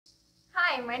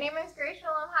Hi, my name is Grace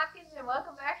Shalom Hopkins and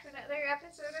welcome back to another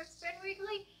episode of Spin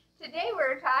Weekly. Today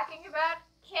we're talking about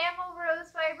Camel Rose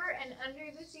Fiber and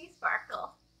Under the Sea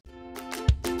Sparkle.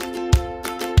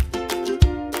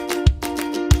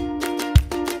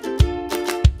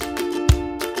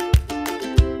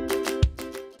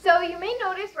 So you may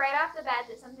notice right off the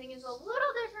bat that something is a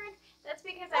little different. That's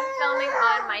because I'm filming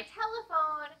on my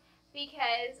telephone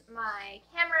because my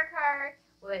camera card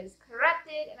was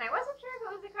corrupted and I wasn't sure if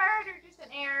it was a card or just an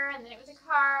error, and then it was a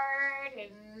card,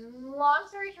 and long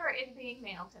story short, it's being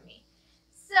mailed to me.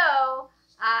 So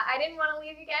I didn't want to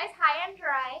leave you guys high and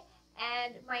dry,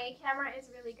 and my camera is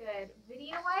really good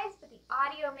video wise, but the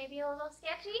audio may be a little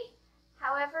sketchy.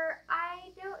 However,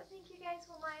 I don't think you guys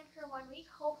will mind for 1 week,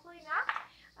 hopefully not.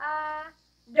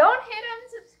 Don't hit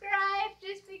unsubscribe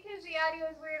just because the audio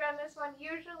is weird on this one.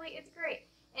 Usually it's great.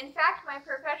 In fact, my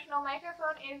professional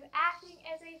microphone is acting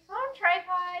as a phone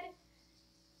tripod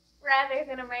rather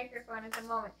than a microphone at the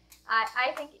moment.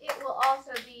 I think it will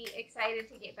also be excited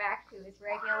to get back to its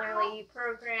regularly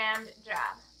programmed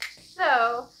job.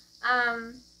 So,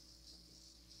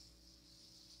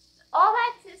 all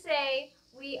that to say,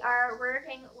 we are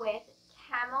working with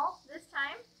Camel this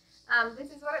time.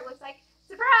 This is what it looks like.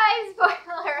 Surprise!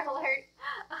 Spoiler alert!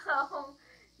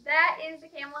 That is the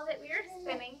camel that we are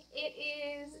spinning. It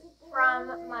is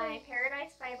from my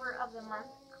Paradise Fiber of the Month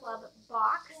Club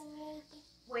box,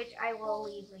 which I will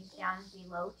leave linked down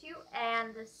below too.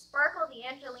 And the Sparkle, the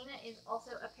Angelina, is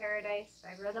also a Paradise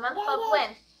Fiber of the Month Club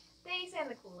blend. They send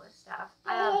the coolest stuff.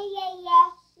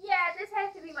 Yeah, this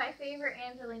has to be my favorite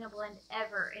Angelina blend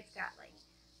ever. It's got like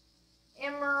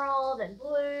emerald and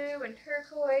blue and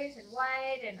turquoise and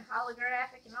white and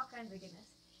holographic and all kinds of goodness.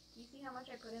 Do you see how much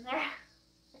I put in there?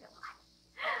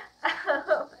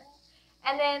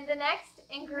 And then the next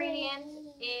ingredient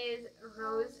is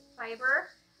rose fiber.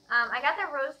 I got the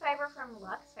rose fiber from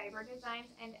Lux Fiber Designs,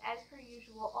 and as per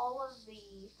usual, all of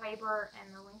the fiber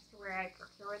and the links to where I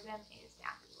procured them is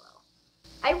down below.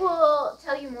 I will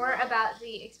tell you more about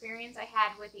the experience I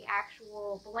had with the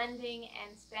actual blending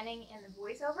and spinning in the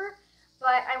voiceover,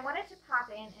 but I wanted to pop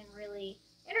in and really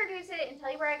introduce it and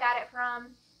tell you where I got it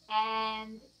from,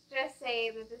 and just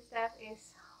say that this stuff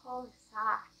is so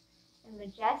soft and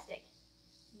majestic.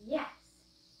 Yes,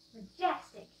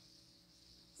 majestic.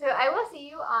 So I will see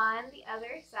you on the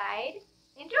other side.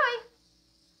 Enjoy!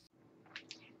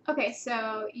 Okay,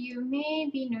 so you may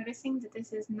be noticing that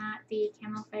this is not the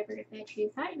camel fiber that you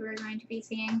thought you were going to be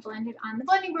seeing blended on the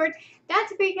blending board.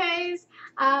 That's because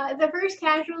the first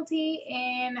casualty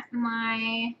in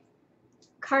my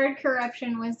card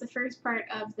corruption was the first part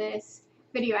of this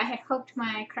video. I had hoped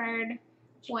my card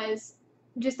was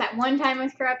just that one time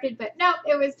was corrupted, but nope,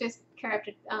 it was just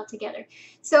corrupted altogether.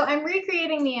 So I'm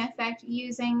recreating the effect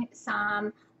using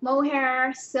some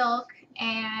mohair, silk,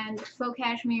 and faux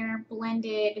cashmere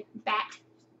blended bat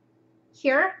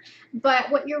here,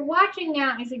 but what you're watching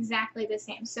now is exactly the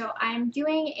same. So I'm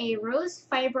doing a rose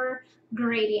fiber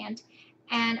gradient,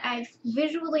 and I've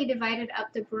visually divided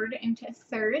up the bird into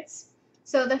thirds.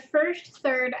 So the first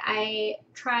third I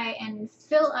try and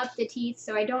fill up the teeth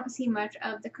so I don't see much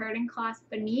of the carding cloth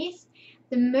beneath.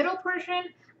 The middle portion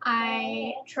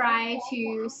I try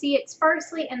to see it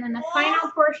sparsely, and then the final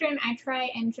portion I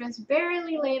try and just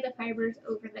barely lay the fibers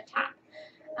over the top.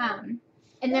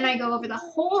 And then I go over the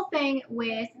whole thing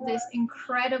with this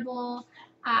incredible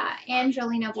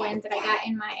Angelina blend that I got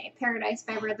in my Paradise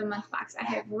Fiber of the Month box. I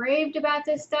have raved about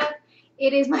this stuff.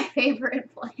 It is my favorite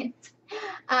blend.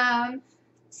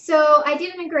 So I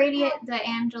didn't ingredient the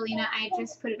Angelina, I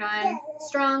just put it on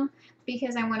strong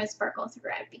because I want a sparkle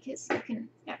throughout, because you can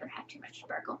never have too much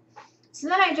sparkle. So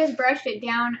then I just brushed it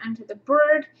down onto the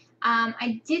bird.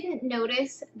 I didn't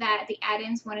notice that the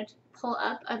add-ins wanted to pull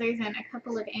up other than a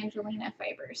couple of Angelina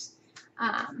fibers.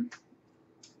 And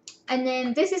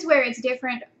then this is where it's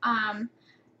different.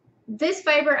 This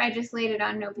fiber, I just laid it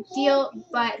on, no big deal,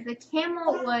 but the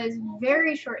camel was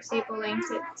very short staple length,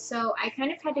 so I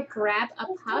kind of had to grab a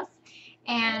puff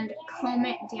and comb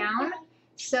it down.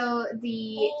 So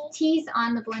the teeth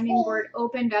on the blending board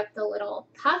opened up the little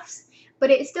puffs, but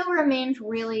it still remained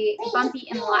really bumpy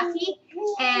and locky.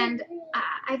 And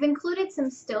I've included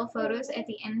some still photos at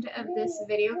the end of this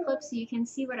video clip so you can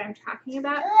see what I'm talking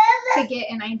about to get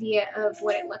an idea of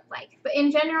what it looked like. But in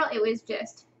general, it was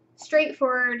just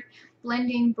straightforward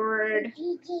blending board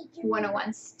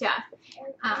 101 stuff.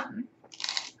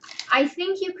 I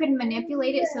think you could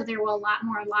manipulate it so there were a lot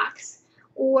more locks,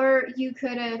 or you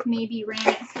could have maybe ran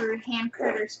it through hand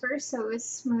carders first so it was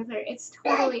smoother. It's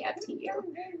totally up to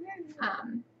you.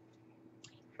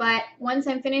 But once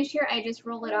I'm finished here, I just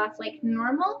roll it off like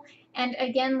normal. And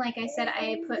again, like I said,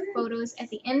 I put photos at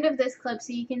the end of this clip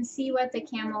so you can see what the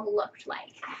camel looked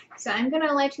like. So I'm going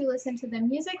to let you listen to the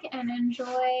music and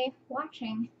enjoy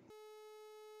watching.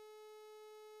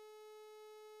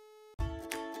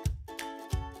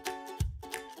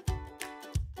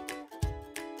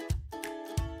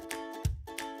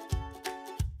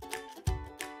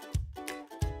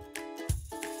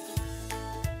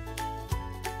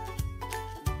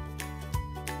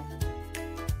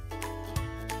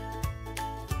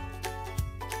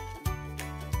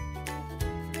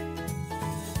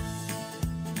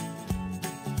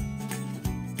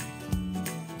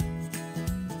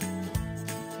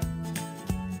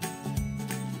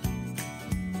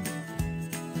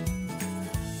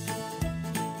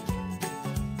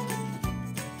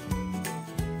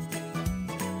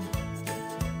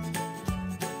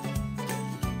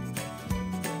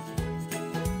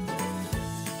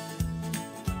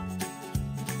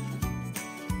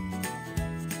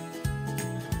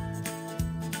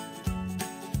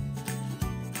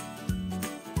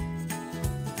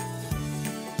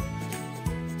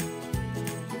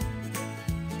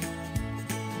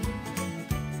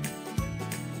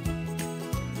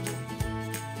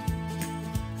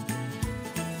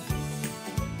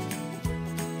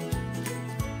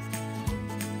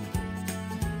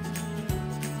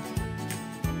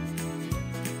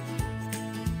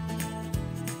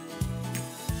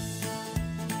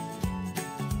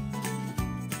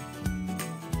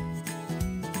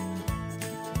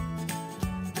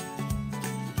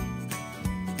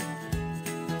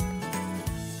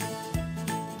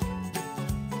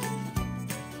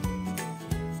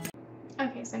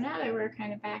 Okay, so now that we're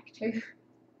kind of back to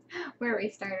where we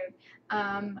started,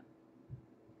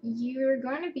 you're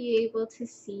going to be able to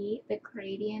see the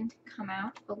gradient come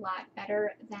out a lot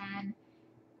better than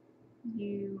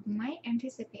you might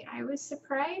anticipate. I was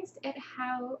surprised at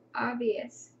how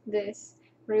obvious this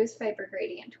rose fiber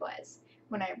gradient was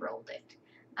when I rolled it.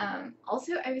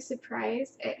 Also, I was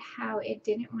surprised at how it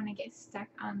didn't want to get stuck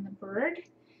on the bird.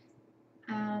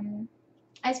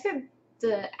 As for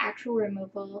the actual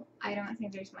removal, I don't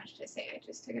think there's much to say. I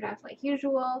just took it off like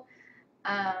usual.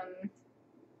 Yeah,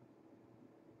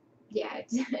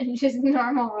 it's just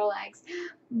normal Rolags.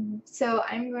 So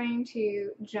I'm going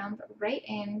to jump right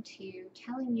into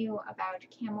telling you about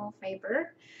camel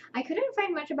fiber. I couldn't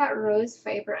find much about rose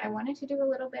fiber. I wanted to do a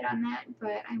little bit on that,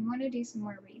 but I want to do some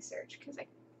more research because I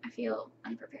feel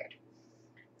unprepared.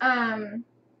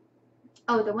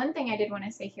 Oh, the one thing I did want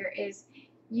to say here is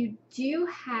you do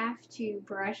have to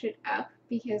brush it up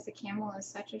because the camel is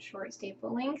such a short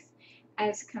staple length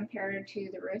as compared to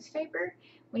the rose fiber.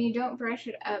 When you don't brush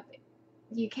it up,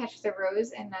 you catch the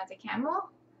rose and not the camel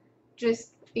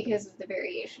just because of the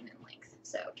variation in length.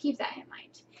 So keep that in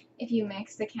mind if you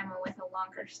mix the camel with a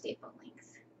longer staple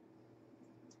length.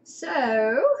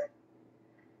 So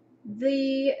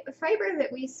the fiber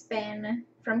that we spin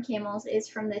from camels is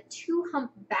from the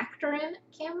two-hump Bactrian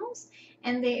camels,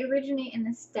 and they originate in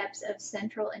the steppes of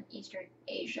Central and Eastern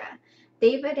Asia.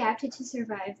 They've adapted to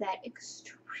survive that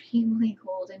extremely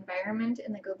cold environment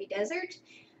in the Gobi Desert.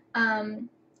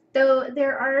 Though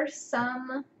there are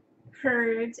some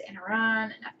herds in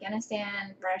Iran and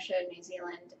Afghanistan, Russia, New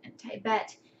Zealand, and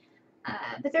Tibet,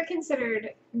 but they're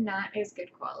considered not as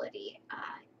good quality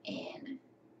in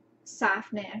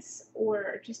softness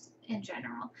or just in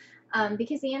general,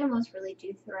 because the animals really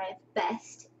do thrive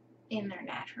best in their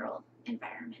natural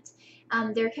environment.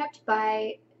 They're kept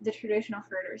by the traditional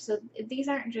herders, so these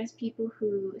aren't just people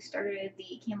who started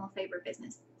the camel fiber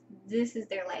business. This is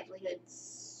their livelihood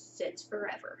since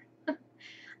forever.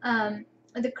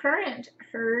 The current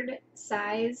herd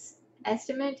size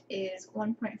estimate is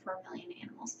 1.4 million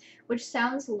animals, which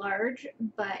sounds large,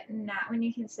 but not when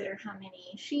you consider how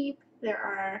many sheep there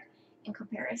are in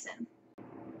comparison.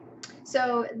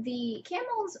 So the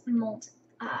camels molt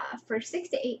for 6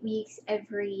 to 8 weeks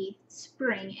every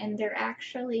spring, and they're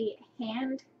actually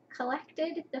hand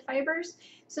collected, the fibers,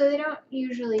 so they don't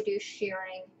usually do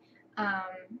shearing,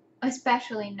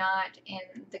 especially not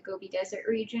in the Gobi Desert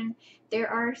region. There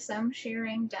are some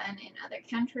shearing done in other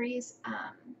countries,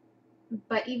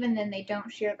 but even then they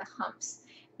don't shear the humps,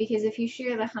 because if you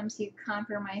shear the humps you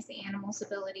compromise the animal's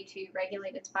ability to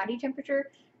regulate its body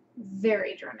temperature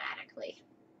very dramatically.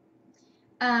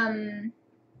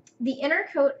 The inner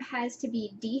coat has to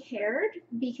be de-haired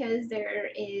because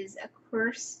there is a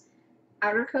coarse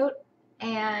outer coat,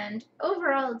 and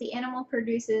overall the animal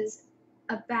produces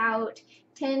about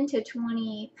 10 to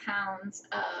 20 pounds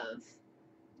of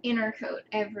inner coat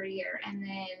every year, and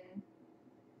then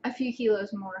a few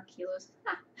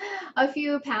a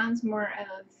few pounds more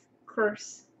of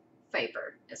coarse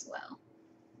fiber as well.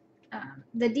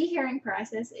 The dehairing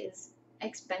process is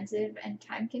expensive and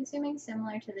time consuming,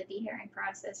 similar to the dehairing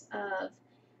process of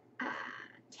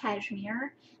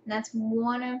cashmere, and that's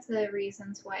one of the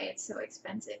reasons why it's so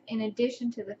expensive, in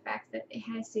addition to the fact that it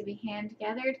has to be hand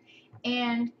gathered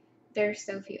and there's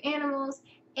so few animals,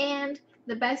 and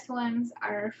the best ones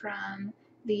are from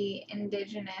the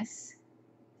indigenous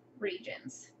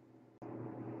regions.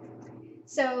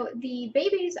 So the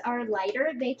babies are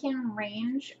lighter. They can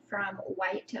range from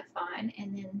white to fawn,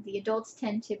 and then the adults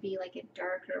tend to be like a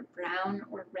darker brown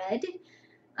or red.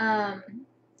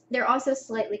 They're also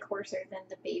slightly coarser than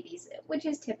the babies, which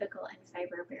is typical in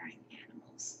fiber-bearing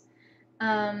animals.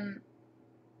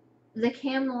 The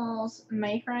camel's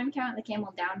micron count, the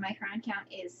camel down micron count,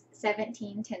 is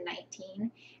 17 to 19,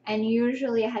 and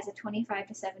usually it has a 25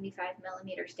 to 75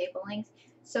 millimeter staple length,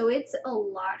 so it's a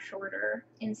lot shorter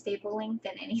in staple length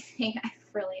than anything I've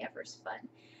really ever spun,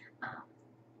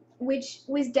 which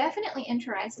was definitely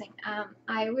interesting.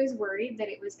 I was worried that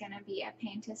it was going to be a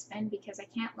pain to spin because I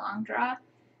can't long draw,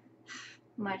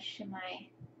 much to my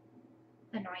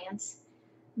annoyance.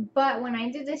 But when I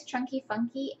did this chunky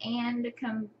funky and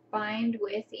combined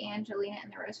with the Angelina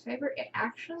and the rose fiber, it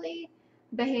actually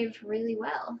behaved really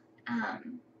well.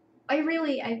 I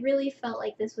really felt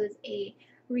like this was a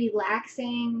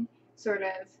relaxing sort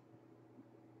of,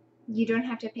 you don't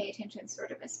have to pay attention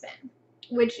sort of a spin,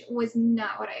 which was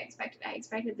not what I expected. I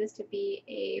expected this to be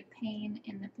a pain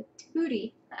in the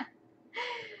patootie.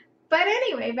 But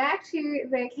anyway, back to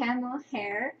the camel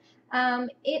hair.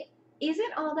 It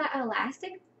isn't all that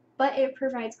elastic, but it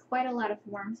provides quite a lot of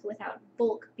warmth without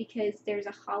bulk because there's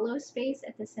a hollow space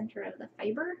at the center of the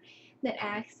fiber that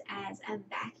acts as a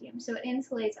vacuum. So it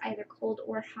insulates either cold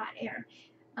or hot air.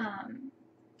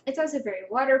 It's also very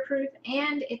waterproof,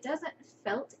 and it doesn't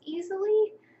felt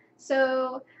easily.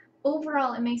 So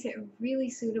overall, it makes it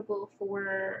really suitable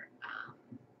for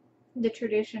the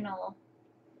traditional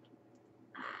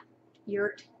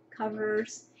yurt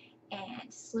covers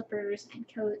and slippers and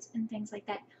coats and things like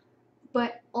that,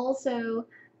 but also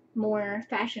more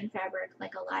fashion fabric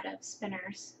like a lot of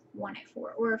spinners want it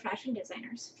for, or fashion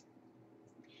designers.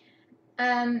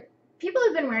 People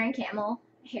have been wearing camel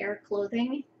hair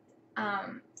clothing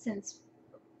since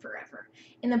forever.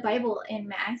 In the Bible, in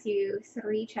Matthew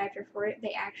 3, chapter 4,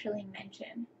 they actually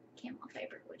mention camel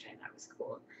fiber, which I thought was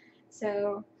cool.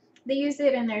 So they use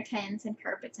it in their tents and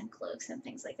carpets and cloaks and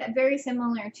things like that. Very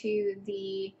similar to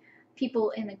the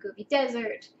people in the Gobi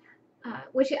Desert,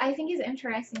 which I think is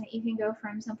interesting that you can go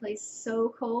from someplace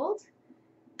so cold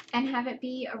and have it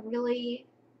be a really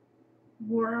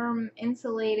warm,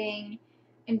 insulating,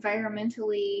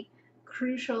 environmentally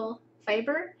crucial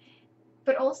fiber,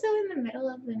 but also in the middle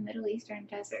of the Middle Eastern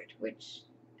desert, which,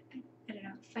 I don't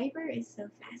know, fiber is so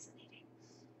fascinating.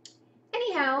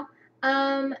 Anyhow,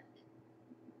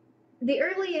 the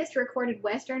earliest recorded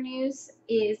Western use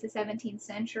is the 17th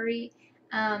century,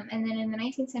 and then in the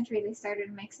 19th century they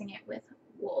started mixing it with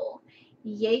wool.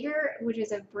 Jaeger, which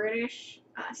is a British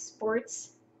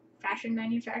sports fashion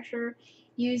manufacturer,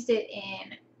 used it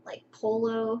in like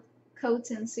polo coats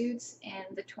and suits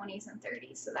in the 20s and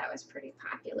 30s, so that was pretty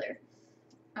popular.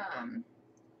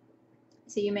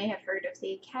 So you may have heard of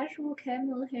the casual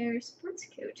camel hair sports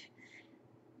coat.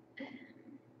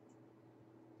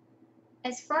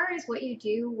 As far as what you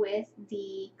do with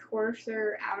the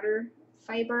coarser outer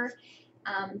fiber,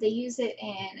 they use it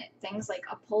in things like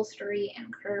upholstery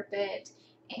and carpet,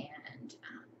 and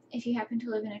if you happen to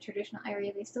live in a traditional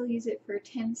area, they still use it for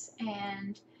tents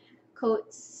and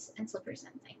coats and slippers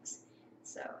and things.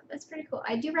 So that's pretty cool.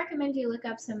 I do recommend you look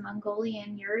up some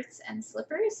Mongolian yurts and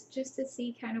slippers just to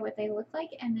see kind of what they look like,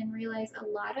 and then realize a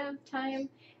lot of time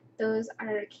those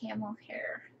are camel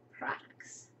hair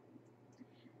products.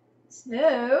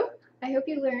 So I hope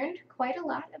you learned quite a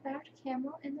lot about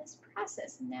camel in this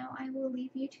process. Now I will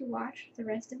leave you to watch the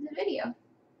rest of the video.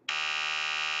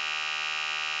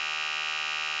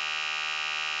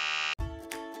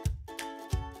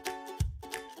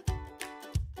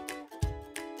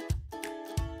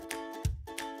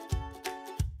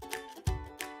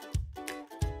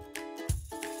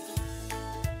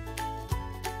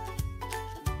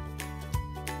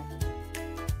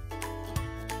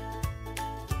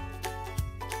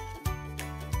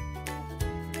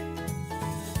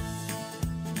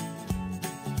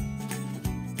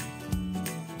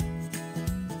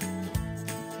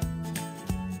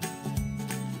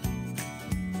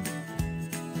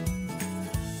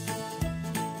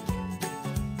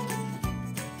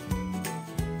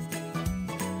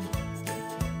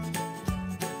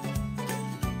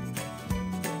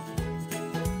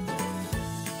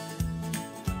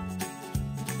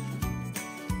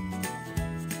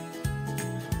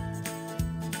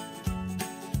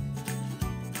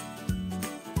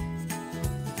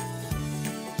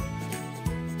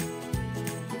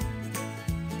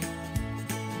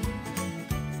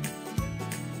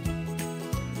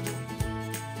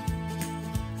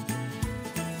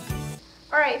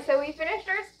 Alright, so we finished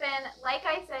our spin. Like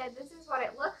I said, this is what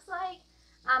it looks like.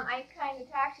 I kind of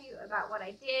talked to you about what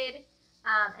I did.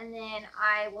 And then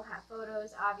I will have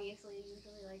photos, obviously,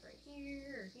 usually like right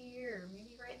here, or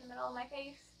maybe right in the middle of my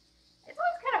face. It's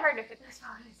always kind of hard to fit those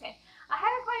photos in. I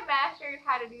haven't quite mastered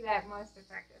how to do that most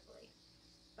effectively.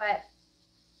 But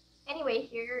anyway,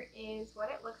 here is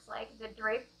what it looks like. The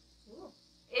drape, ooh,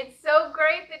 it's so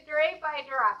great, the drape, I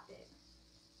dropped it.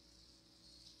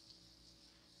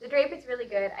 The drape is really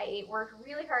good. I worked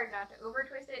really hard not to over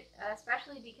twist it,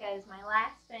 especially because my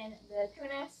last spin, the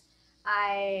tunis,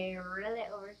 I really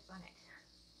overspun it.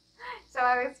 So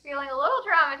I was feeling a little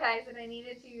traumatized that I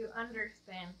needed to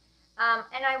underspin.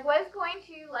 And I was going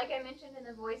to, like I mentioned in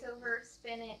the voiceover,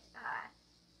 spin it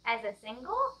as a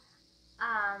single.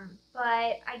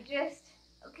 But I just,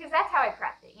 because that's how I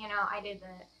prepped it, you know, I did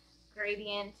the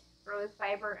gradient, rose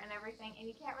fiber and everything, and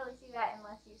you can't really see that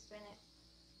unless you spin it,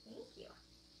 thank you,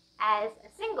 as a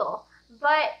single.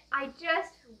 But I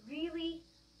just really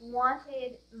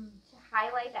wanted to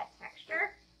highlight that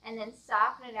texture and then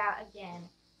soften it out again.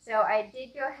 So I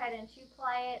did go ahead and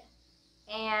 2-ply it,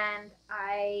 and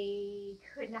I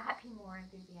could not be more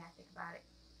enthusiastic about it.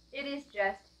 It is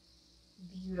just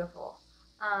beautiful.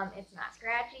 It's not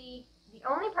scratchy. The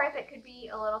only part that could be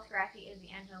a little scratchy is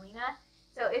the Angelina.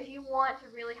 So if you want to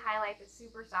really highlight the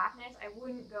super softness, I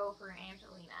wouldn't go for an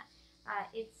Angelina.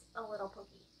 It's a little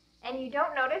pokey. And you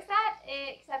don't notice that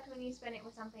except when you spin it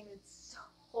with something that's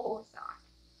so soft.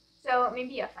 So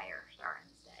maybe a Firestar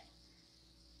instead.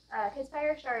 Because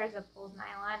Firestar is a pulled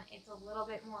nylon. It's a little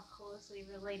bit more closely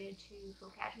related to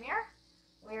faux cashmere,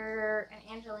 where an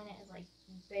Angelina is like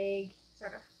big,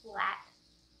 sort of flat,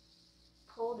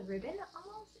 pulled ribbon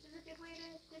almost is a good way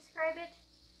to describe it.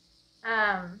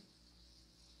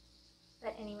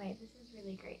 But anyway, this is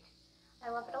really great. I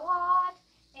love it a lot,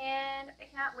 and I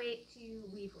cannot wait to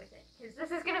weave with it, because this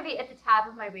is going to be at the top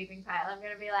of my weaving pile. I'm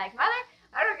going to be like, Mother,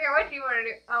 I don't care what you want to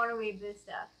do, I want to weave this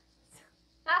stuff.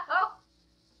 So,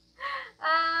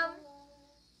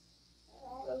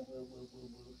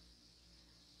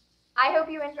 I hope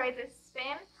you enjoyed this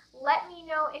spin. Let me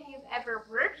know if you've ever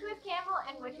worked with Camel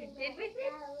and what you did with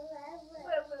it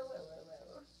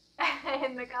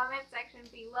in the comment section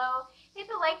below. Hit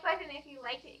the like button if you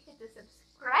liked it. Hit the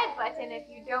subscribe button if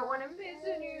you don't want to miss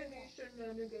any of these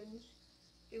shenanigans.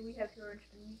 Do we have George?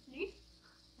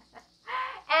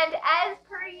 And as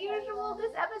per usual,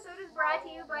 this episode is brought to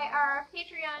you by our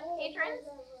Patreon patrons.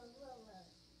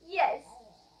 Yes,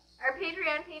 our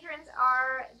Patreon patrons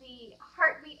are the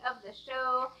heartbeat of the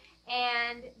show,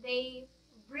 and they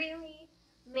really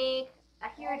make a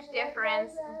huge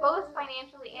difference, both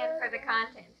financially and for the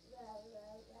content.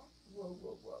 Whoa,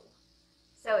 whoa, whoa.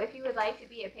 So if you would like to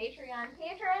be a Patreon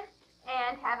patron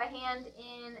and have a hand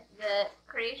in the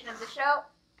creation of the show,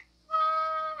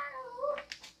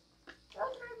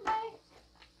 don't hurt my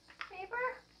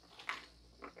paper.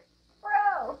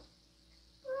 Bro,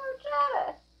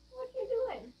 Chata, what you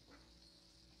doing?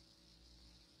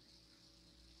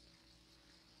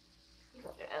 You go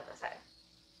to the other side.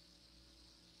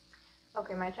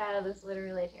 Okay, my child is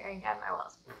literally tearing down my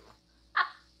walls.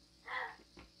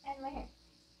 And my hair.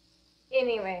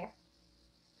 Anyway,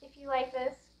 if you like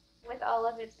this, with all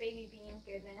of its baby bean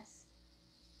goodness,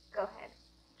 go ahead,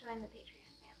 join the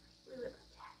Patreon family. We would love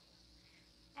to have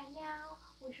you. And now,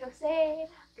 we shall say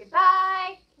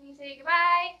goodbye. Can you say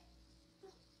goodbye?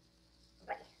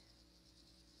 Bye.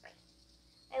 Bye.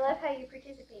 I love how you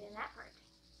participate in that part.